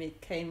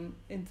pandemic came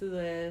into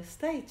the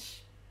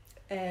stage,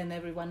 and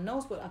everyone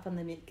knows what a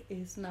pandemic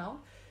is now.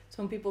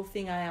 Some people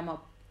think I am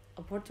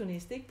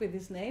opportunistic with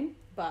this name,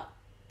 but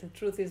the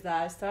truth is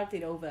that I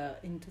started over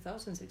in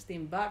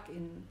 2016, back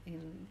in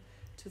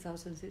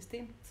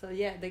 2016. So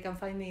yeah, they can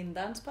find me in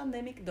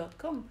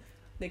dancepandemic.com.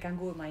 They can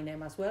Google my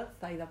name as well,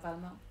 Zaida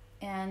Palma.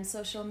 And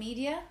social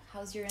media,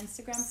 how's your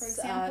Instagram, for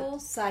example?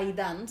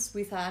 Zaidance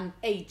with an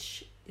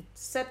H.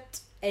 It's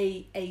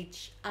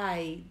ZAHID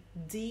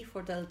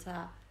for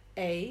Delta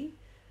ANCE.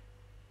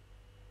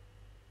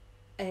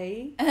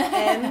 Sorry,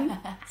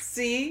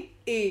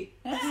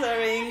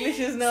 English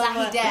is not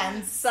my...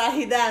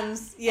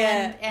 Zahidance,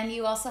 yeah. And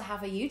you also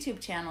have a YouTube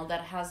channel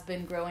that has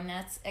been growing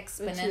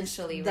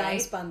exponentially, right?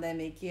 Dance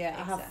Pandemic, yeah.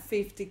 Exactly. I have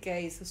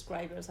 50,000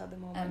 subscribers at the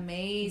moment.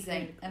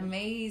 Amazing.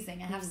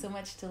 I have so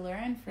much to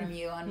learn from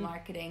you on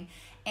marketing.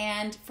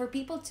 And for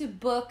people to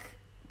book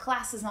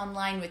classes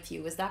online with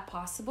you, is that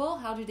possible?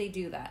 How do they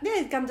do that?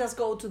 Yeah, you can just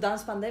go to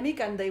Dance Pandemic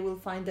and they will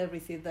find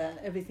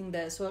everything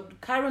there. So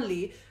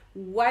currently,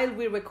 while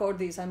we record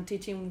this, I'm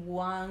teaching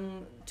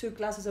 1-2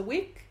 classes a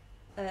week,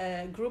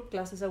 group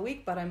classes a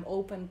week, but I'm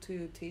open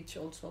to teach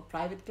also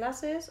private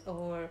classes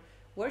or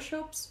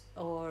workshops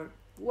or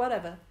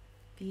whatever.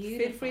 Beautiful.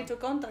 Feel free to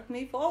contact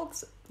me,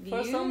 folks,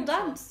 for some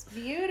dance.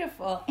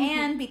 Beautiful.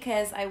 And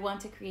because I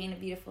want to create a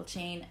beautiful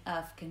chain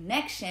of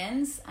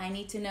connections, I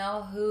need to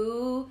know,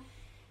 who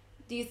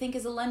do you think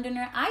is a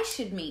Londoner I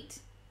should meet?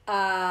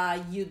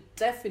 You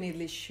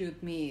definitely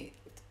should meet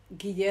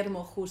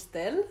Guillermo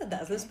Justel.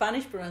 That's the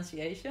Spanish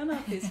pronunciation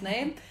of his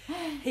name.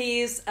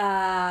 He's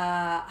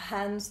a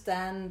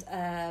handstand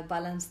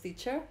balance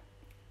teacher,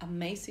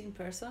 amazing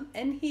person,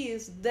 and he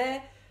is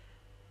the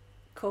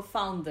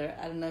co-founder.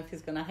 I don't know if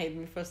he's gonna hate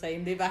me for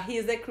saying this, but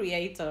he's the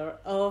creator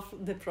of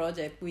the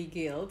project We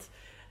Guild,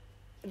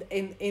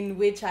 in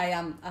which I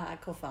am a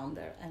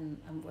co-founder,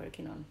 and I'm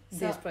working on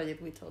this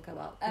project we talk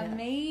about.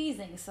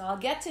 Amazing. Yeah. So I'll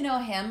get to know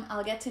him.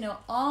 I'll get to know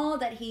all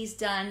that he's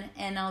done,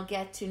 and I'll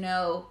get to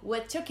know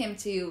what took him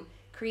to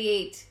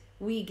create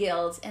We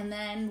Guild, and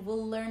then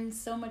we'll learn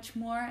so much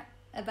more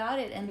about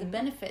it and the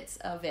benefits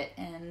of it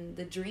and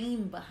the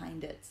dream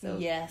behind it. So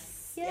yes.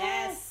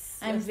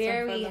 I'm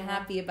very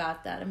happy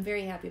about that. And I'm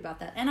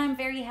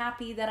very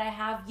happy that I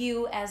have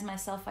you as my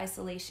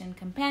self-isolation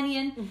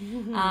companion.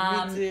 Me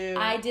too.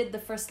 I did the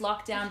first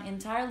lockdown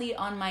entirely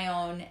on my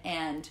own,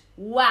 and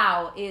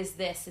wow, is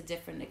this a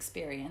different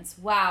experience.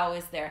 Wow,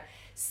 is there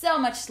so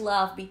much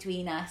love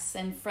between us,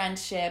 and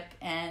friendship,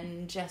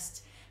 and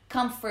just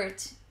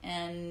comfort,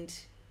 and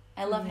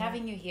I love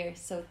having you here,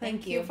 so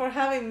thank you. Thank you for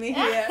having me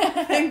here.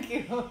 Thank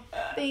you.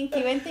 Thank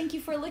you, and thank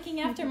you for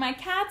looking after my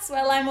cats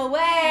while I'm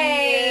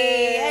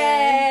away.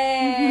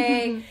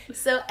 Yay!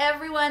 So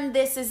everyone,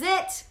 this is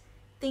it.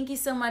 Thank you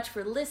so much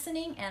for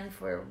listening and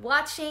for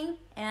watching,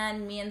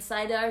 and me and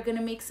Zaida are going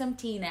to make some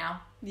tea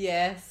now.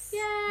 Yes.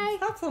 Yay!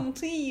 Let's have some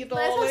tea,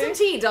 darling. Let's have some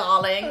tea,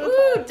 darling.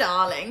 Ooh,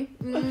 darling.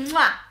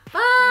 Mwah.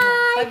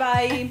 Bye.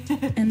 Bye-bye.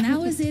 And that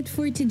was it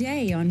for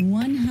today on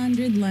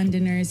 100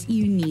 Londoners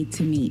You Need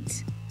to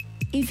Meet.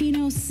 If you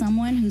know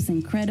someone who's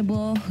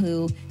incredible,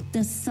 who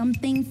does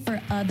something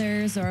for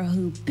others, or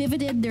who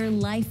pivoted their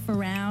life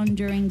around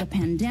during the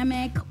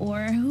pandemic,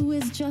 or who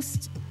is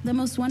just the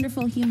most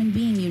wonderful human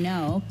being you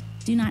know,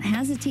 do not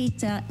hesitate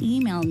to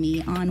email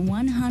me on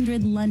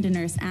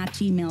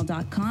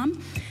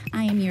 100londoners@gmail.com.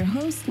 I am your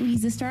host,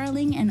 Louisa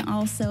Starling, and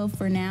also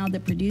for now the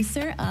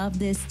producer of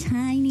this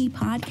tiny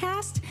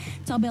podcast.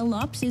 Tabel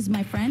Lopes is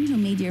my friend who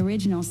made the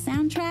original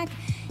soundtrack,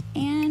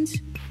 and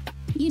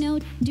you know,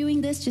 doing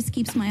this just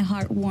keeps my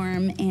heart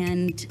warm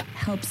and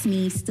helps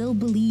me still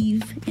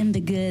believe in the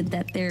good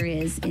that there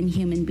is in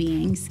human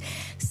beings.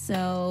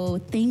 So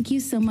thank you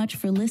so much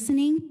for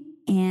listening,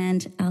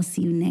 and I'll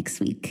see you next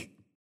week.